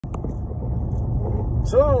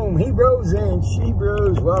Shalom, Hebrews and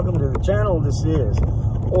Shebrews. Welcome to the channel. This is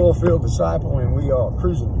Oilfield Disciple, and we are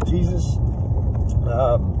cruising with Jesus.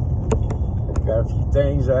 Got a few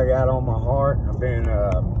things I got on my heart. I've been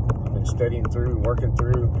studying through, working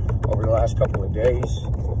through over the last couple of days.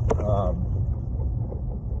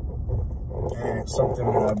 And it's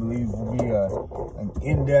something that I believe will be an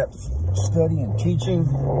in-depth study and teaching.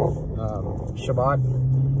 Shabbat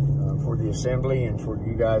for the assembly and for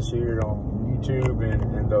you guys here on YouTube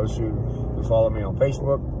and those who follow me on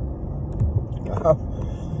Facebook.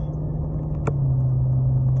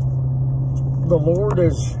 The Lord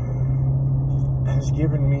has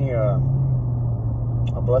given me a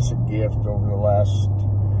blessed gift over the last,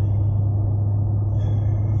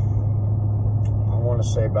 I want to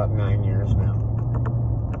say about 9 years now.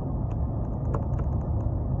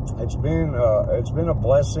 It's been a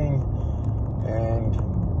blessing, and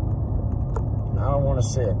I don't want to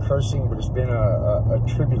say a cursing, but it's been a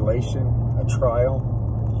tribulation, a trial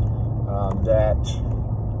that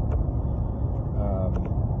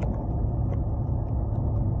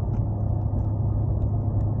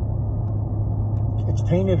it's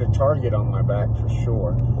painted a target on my back for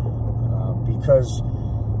sure, because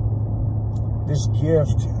this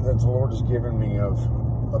gift that the Lord has given me of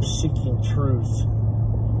seeking truth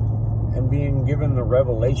and being given the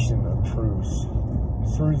revelation of truth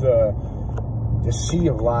through the sea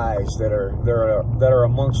of lies that are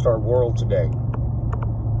amongst our world today.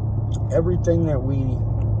 Everything that we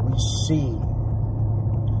see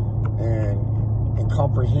and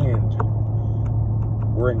comprehend,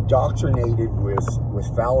 we're indoctrinated with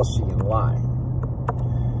fallacy and lie.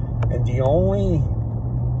 And the only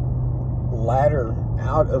ladder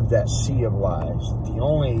out of that sea of lies, the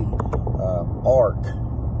only ark,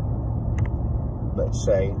 let's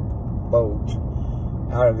say, boat,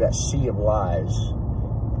 out of that sea of lies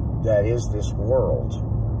that is this world,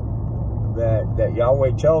 that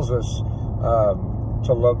Yahweh tells us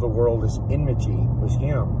to love the world is enmity with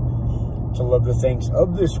Him. To love the things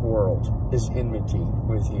of this world is enmity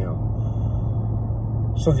with Him.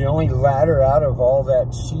 So the only ladder out of all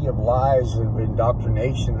that sea of lies and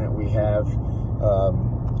indoctrination that we have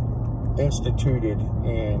instituted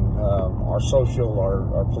in our social,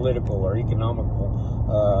 our political, our economical,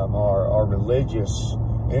 our religious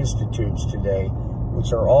institutes today,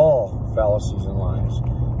 which are all fallacies and lies,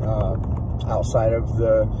 outside of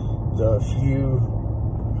the few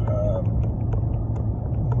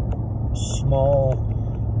small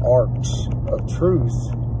arcs of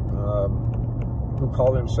truth who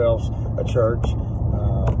call themselves a church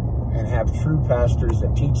and have true pastors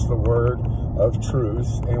that teach the word of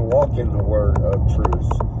truth and walk in the word of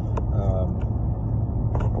truth.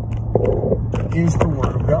 Is the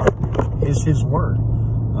word of God, is His word.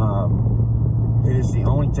 It is the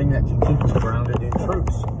only thing that can keep us grounded in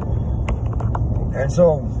truth. And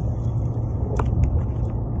so,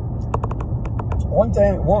 one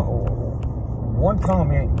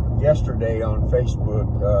comment yesterday on Facebook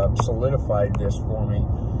solidified this for me.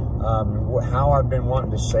 How I've been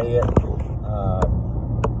wanting to say it.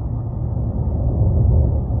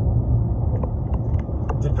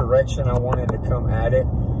 The direction I wanted to come at it.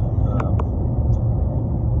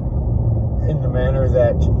 In the manner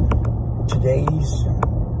that today's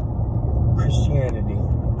Christianity,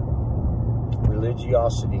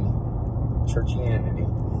 religiosity, churchianity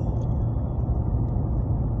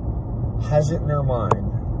has it in their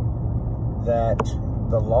mind that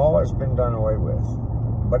the law has been done away with,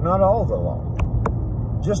 but not all of the law,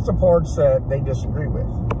 just the parts that they disagree with.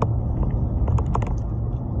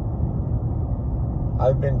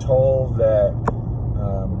 I've been told that,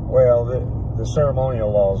 the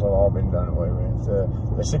ceremonial laws have all been done away with.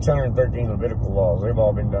 The 613 Levitical laws, they've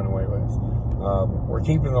all been done away with. We're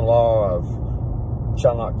keeping the law of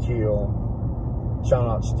shall not kill, shall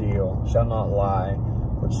not steal, shall not lie,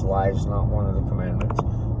 which lie is not one of the commandments.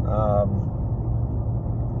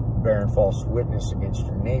 Bearing false witness against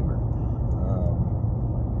your neighbor.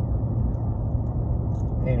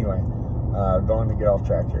 Anyway, going to get off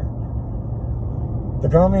track here. The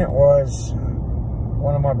comment was,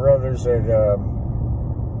 one of my brothers had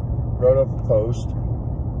wrote up a post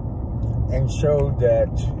and showed that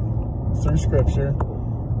through Scripture,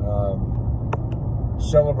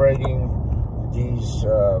 celebrating these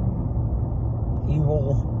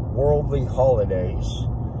evil worldly holidays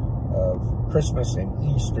of Christmas and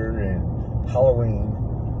Easter and Halloween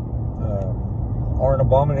are an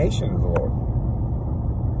abomination to the Lord.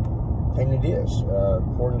 And it is.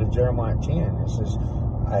 According to Jeremiah 10, it says,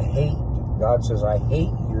 God says, I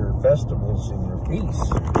hate your festivals and your feasts.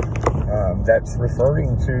 That's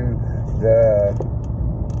referring to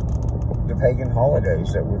the pagan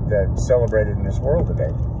holidays that celebrated in this world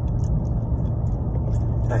today.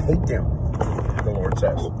 I hate them, the Lord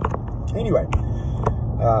says. Anyway,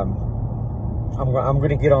 I'm going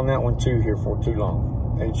to get on that one too here for too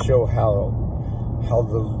long and show how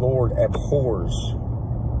the Lord abhors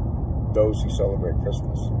those who celebrate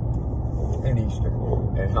Christmas and Easter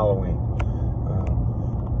and Halloween,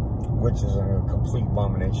 which is a complete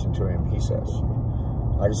abomination to him, he says.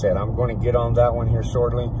 Like I said, I'm going to get on that one here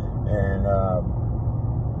shortly, and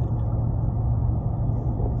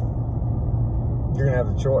you're going to have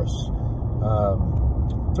the choice.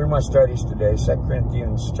 Through my studies today, 2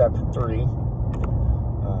 Corinthians chapter 3,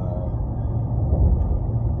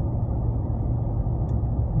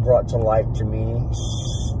 brought to light to me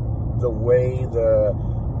the way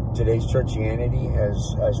today's churchianity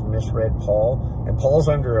has misread Paul. And Paul's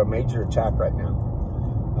under a major attack right now.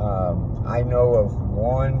 I know of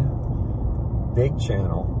one big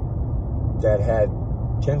channel that had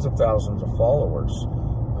tens of thousands of followers.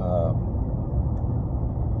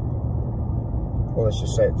 Well, let's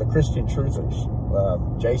just say it, the Christian Truthers.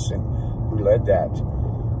 Jason, who led that,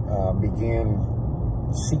 began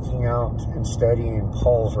seeking out and studying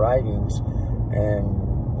Paul's writings and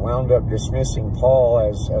wound up dismissing Paul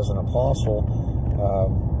as an apostle.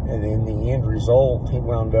 And in the end result, he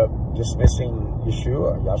wound up dismissing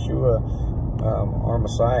Yeshua, our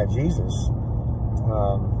Messiah, Jesus,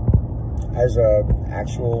 as an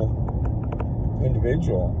actual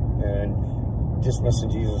individual, and dismissing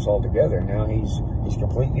Jesus altogether. Now he's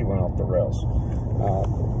completely went off the rails,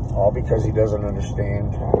 all because he doesn't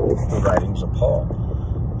understand the writings of Paul.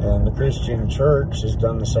 And the Christian church has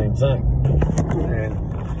done the same thing. And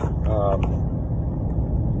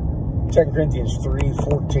 2 Corinthians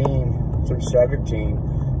 3:14 through 17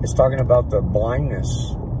 is talking about the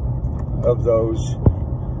blindness of those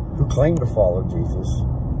who claim to follow Jesus,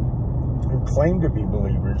 who claim to be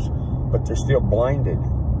believers, but they're still blinded,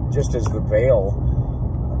 just as the veil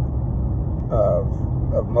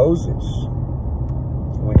of Moses,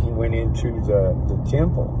 when he went into the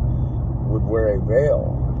temple, would wear a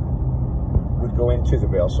veil, would go into the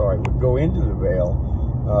veil,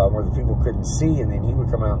 where the people couldn't see, and then he would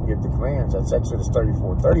come out and give the commands. That's Exodus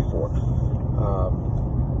 34:34.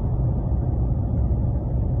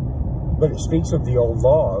 But it speaks of the old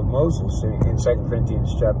law of Moses in 2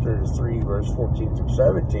 Corinthians chapter 3, verse 14 through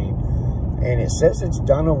 17. And it says it's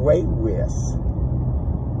done away with.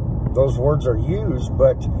 Those words are used,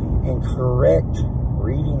 but in correct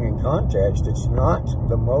reading and context, it's not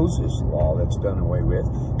the Moses law that's done away with.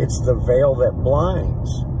 It's the veil that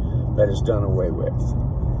blinds that is done away with.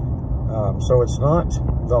 So it's not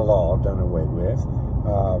the law done away with.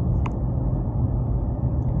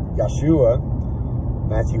 Yeshua,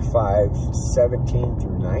 Matthew 5:17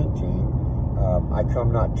 through 19, I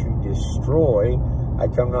come not to destroy, I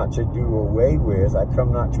come not to do away with, I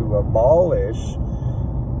come not to abolish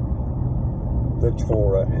the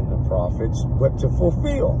Torah and the prophets, but to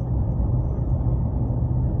fulfill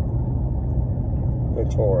the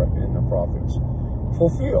Torah and the prophets.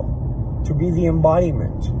 Fulfill. To be the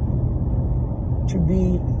embodiment. To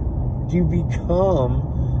become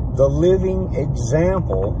the living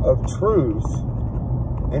example of truth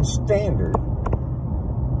and standard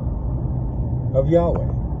of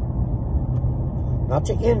Yahweh. Not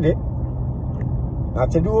to end it,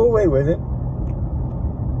 not to do away with it,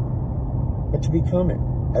 but to become it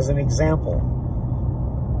as an example.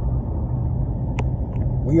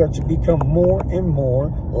 We are to become more and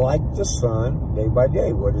more like the Son day by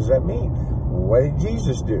day. What does that mean? What did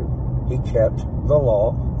Jesus do? He kept the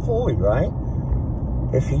law fully, right?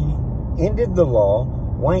 If he ended the law,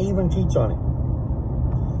 why even teach on it?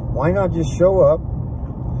 Why not just show up,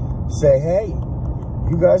 say, hey,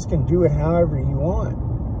 you guys can do it however you want.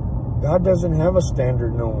 God doesn't have a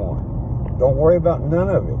standard no more. Don't worry about none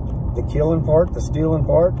of it. The killing part, the stealing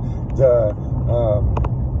part, the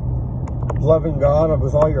loving God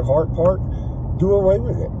with all your heart part, do away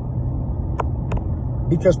with it.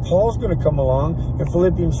 Because Paul's going to come along in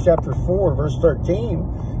Philippians chapter 4, verse 13,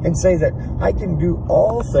 and say that I can do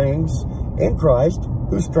all things in Christ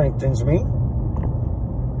who strengthens me.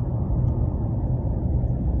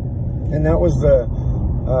 And that was the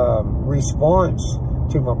response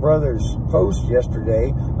to my brother's post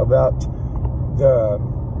yesterday about the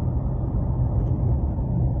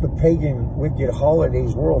pagan wicked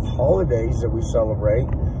holidays, world holidays that we celebrate.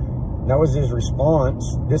 And that was his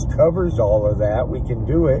response. This covers all of that. We can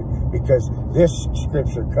do it because this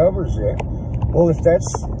scripture covers it. Well, if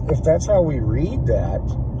that's how we read that,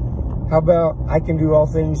 how about I can do all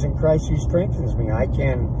things in Christ who strengthens me? I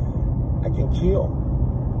can kill.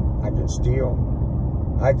 I can steal.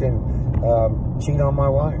 I can cheat on my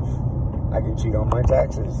wife. I can cheat on my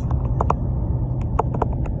taxes.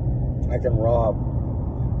 I can rob.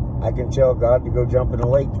 I can tell God to go jump in a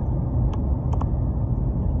lake.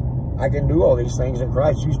 I can do all these things in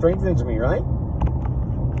Christ who strengthens me, right?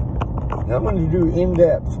 Now I'm going to do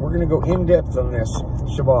in-depth. We're going to go in-depth on this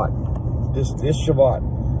Shabbat. This Shabbat.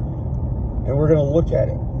 And we're going to look at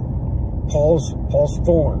it. Paul's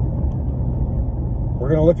thorn. We're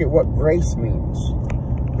going to look at what grace means.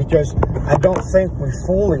 Because I don't think we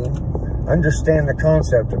fully understand the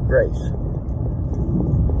concept of grace.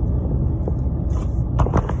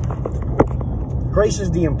 Grace is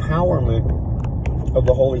the empowerment of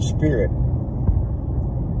the Holy Spirit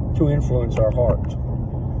to influence our heart,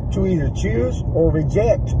 to either choose or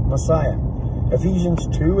reject Messiah. Ephesians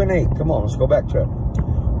 2 and 8. Come on, let's go back to it.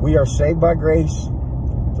 We are saved by grace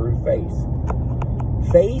through faith.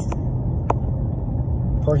 Faith,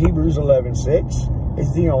 per Hebrews 11:6,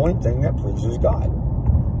 is the only thing that pleases God.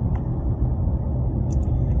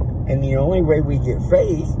 And the only way we get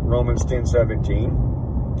faith, Romans 10:17,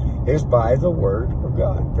 is by the Word of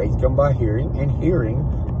God. Faith comes by hearing, and hearing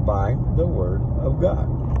by the Word of God.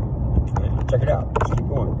 Check it out. Let's keep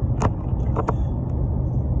going.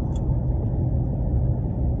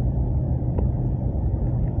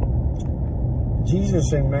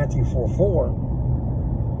 Jesus in Matthew 4:4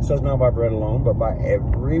 says, not by bread alone, but by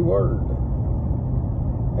every word.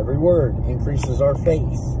 Every word increases our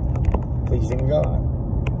faith, pleasing God.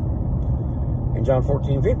 In John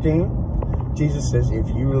 14:15, Jesus says, if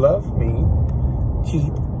you love me,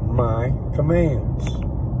 keep my commands.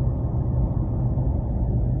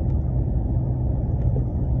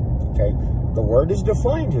 Okay, the Word is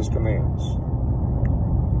defined His commands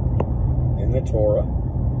in the Torah,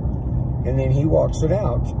 and then He walks it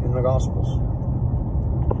out in the Gospels.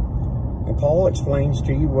 And Paul explains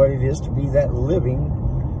to you what it is to be that living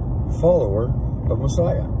follower of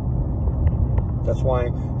Messiah. That's why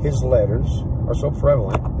his letters are so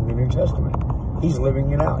prevalent in the New Testament. He's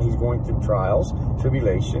living it out. He's going through trials,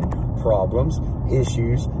 tribulation, problems,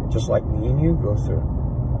 issues, just like me and you go through.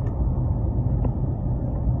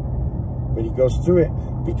 But he goes through it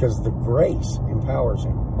because the grace empowers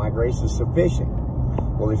him. My grace is sufficient.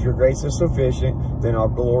 Well, if your grace is sufficient, then I'll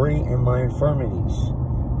glory in my infirmities,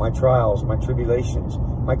 my trials, my tribulations,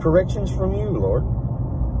 my corrections from you, Lord,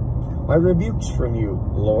 my rebukes from you,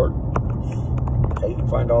 Lord. Okay, you can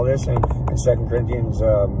find all this in 2 Corinthians,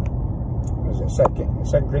 what is it?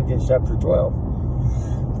 2 Corinthians chapter 12.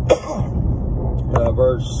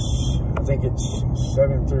 Verse, I think it's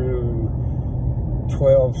 7 through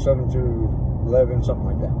 12, 7 through 11, something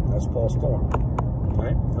like that. That's Paul's thorn.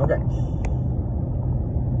 Right? Okay.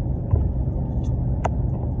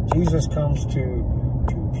 Jesus comes to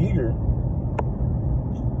Peter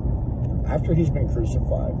after he's been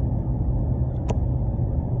crucified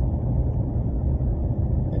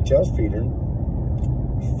and tells Peter,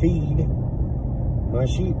 feed my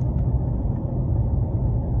sheep.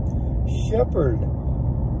 Shepherd.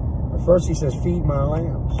 First he says, feed my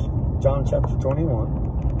lambs. John chapter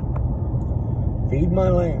 21. Feed my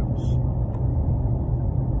lambs.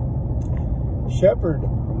 Shepherd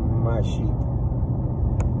my sheep.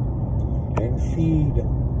 And feed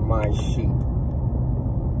my sheep.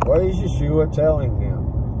 What is Yeshua telling him?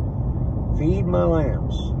 Feed my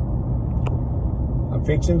lambs. I'm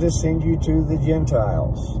fixing to send you to the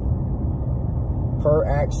Gentiles. Per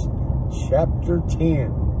Acts chapter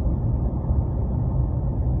 10.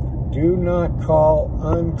 Do not call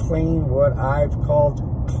unclean what I've called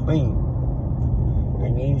clean. I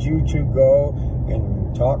need you to go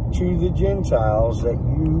and talk to the Gentiles that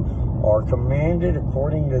you are commanded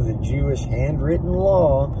according to the Jewish handwritten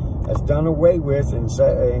law that's done away with in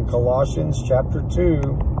Colossians chapter 2.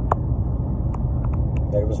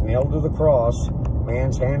 That it was nailed to the cross.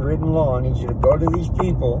 Man's handwritten law. I need you to go to these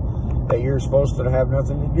people that you're supposed to have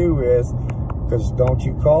nothing to do with, because don't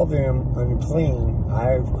you call them unclean.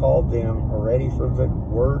 I've called them already for the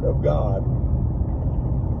Word of God,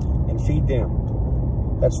 and feed them.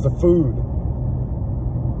 That's the food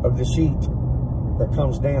of the sheep that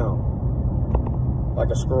comes down like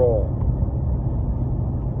a scroll.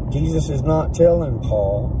 Jesus is not telling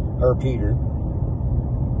Paul or Peter,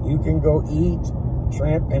 you can go eat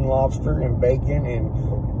shrimp and lobster and bacon and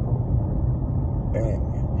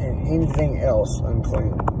anything else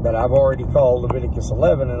unclean that I've already called Leviticus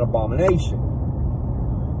 11 an abomination.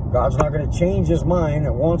 God's not going to change his mind.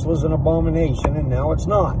 It once was an abomination and now it's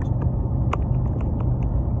not.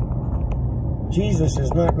 Jesus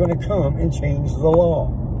is not going to come and change the law.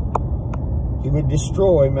 He would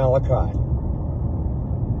destroy Malachi.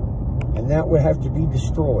 And that would have to be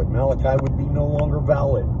destroyed. Malachi would be no longer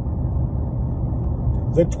valid.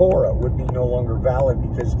 the Torah would be no longer valid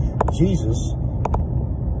because Jesus,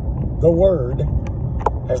 the Word,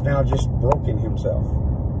 has now just broken himself.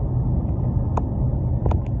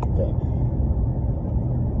 Okay.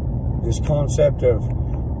 This concept of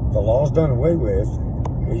the law's done away with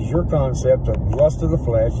is your concept of lust of the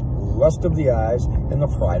flesh, lust of the eyes, and the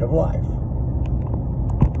pride of life.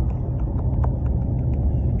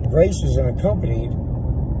 Grace is accompanied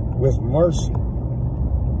with mercy.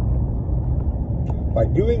 By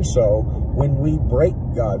doing so, when we break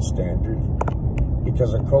God's standard,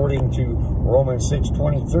 because according to Romans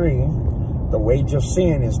 6:23, the wage of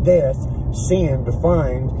sin is death. Sin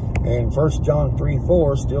defined in 1 John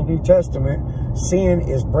 3:4, still New Testament, sin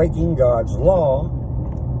is breaking God's law.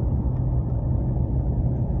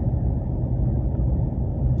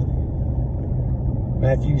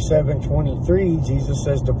 Matthew 7:23, Jesus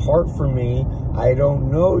says, "Depart from me, I don't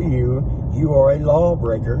know you. You are a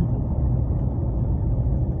lawbreaker."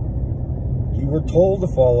 You were told to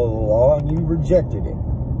follow the law and you rejected it.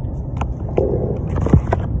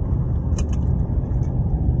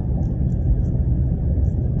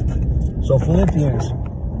 So Philippians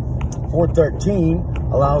 4:13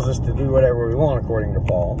 allows us to do whatever we want according to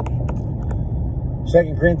Paul.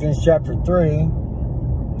 2 Corinthians chapter 3,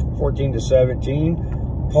 14 to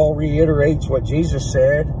 17, Paul reiterates what Jesus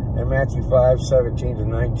said in Matthew 5:17 to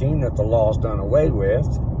 19, that the law is done away with.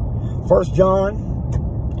 1 John,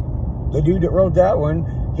 the dude that wrote that one,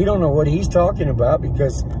 he don't know what he's talking about,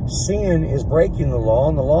 because sin is breaking the law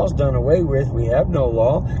and the law's done away with. We have no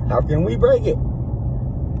law. How can we break it?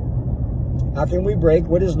 How can we break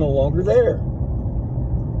what is no longer there?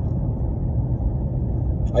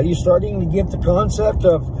 Are you starting to get the concept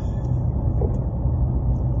of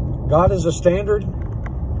God as a standard?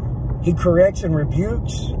 He corrects and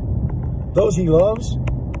rebukes those he loves.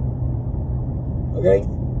 Okay,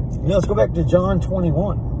 now let's go back to John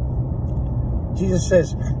 21. Jesus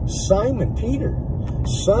says, "Simon Peter,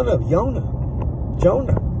 son of Jonah."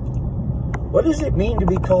 What does it mean to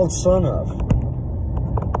be called son of?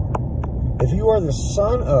 If you are the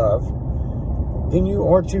son of, then you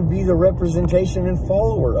are to be the representation and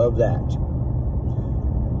follower of that.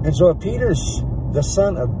 And so if Peter's the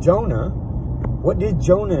son of Jonah, what did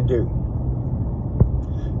Jonah do?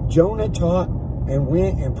 Jonah taught and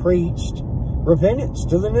went and preached repentance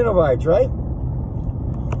to the Ninevites, right?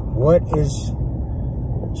 What is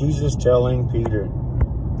Jesus telling Peter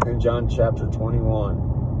in John chapter 21?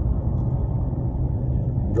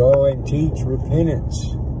 Go and teach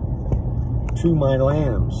repentance to my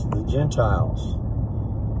lambs, the Gentiles,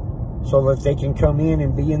 so that they can come in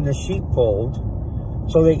and be in the sheepfold,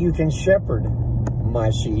 so that you can shepherd my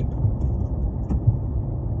sheep.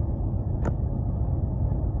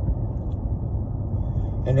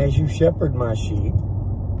 And as you shepherd my sheep,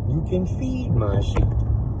 you can feed my sheep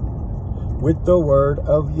with the word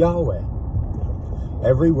of Yahweh.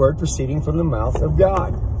 Every word proceeding from the mouth of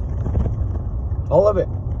God. All of it.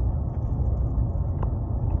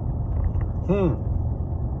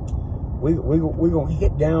 We're going to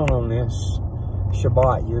hit down on this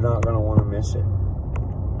Shabbat. You're not going to want to miss it.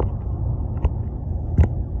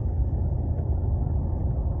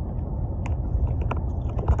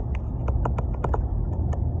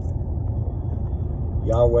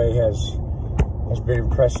 Yahweh has been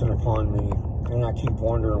impressing upon me, and I keep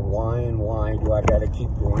wondering why do I got to keep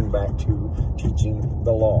going back to teaching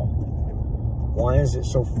the law? Why is it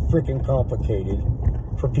so freaking complicated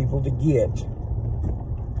for people to get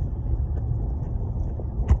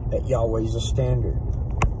that Yahweh's a standard,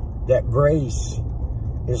 that grace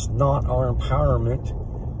is not our empowerment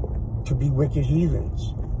to be wicked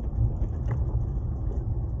heathens,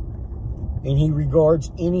 and he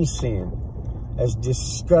regards any sin as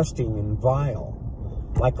disgusting and vile,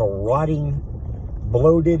 like a rotting,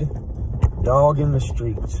 bloated dog in the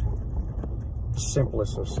streets.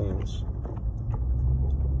 Simplest of sins.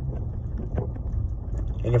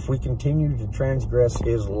 And if we continue to transgress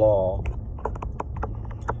his law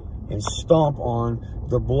and stomp on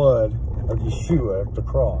the blood of Yeshua at the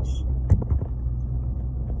cross,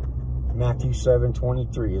 Matthew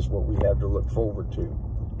 7:23 is what we have to look forward to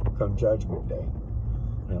come Judgment Day.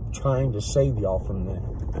 And I'm trying to save y'all from that.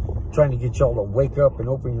 I'm trying to get y'all to wake up and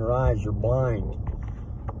open your eyes. You're blind.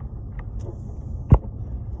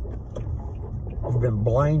 You've been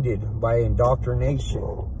blinded by indoctrination.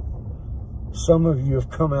 Some of you have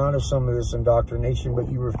come out of some of this indoctrination, but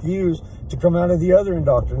you refuse to come out of the other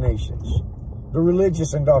indoctrinations, the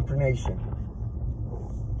religious indoctrination.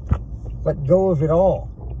 Let go of it all.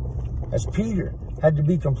 As Peter had to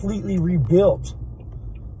be completely rebuilt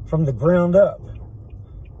from the ground up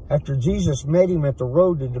after Jesus met him at the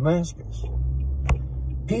road to Damascus.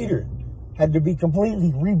 Peter had to be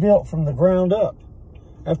completely rebuilt from the ground up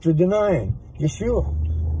after denying Yeshua.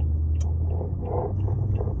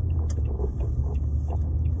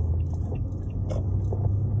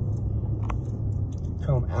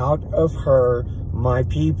 Come out of her, my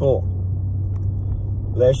people,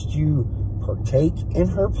 lest you partake in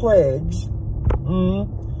her plagues,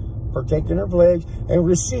 and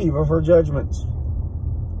receive of her judgments.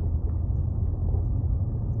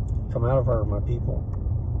 Come out of her, my people.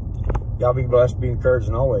 Y'all be blessed, be encouraged,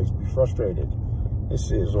 and always be frustrated.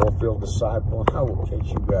 This is Oilfield Disciple, and I will catch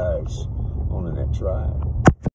you guys on the next ride.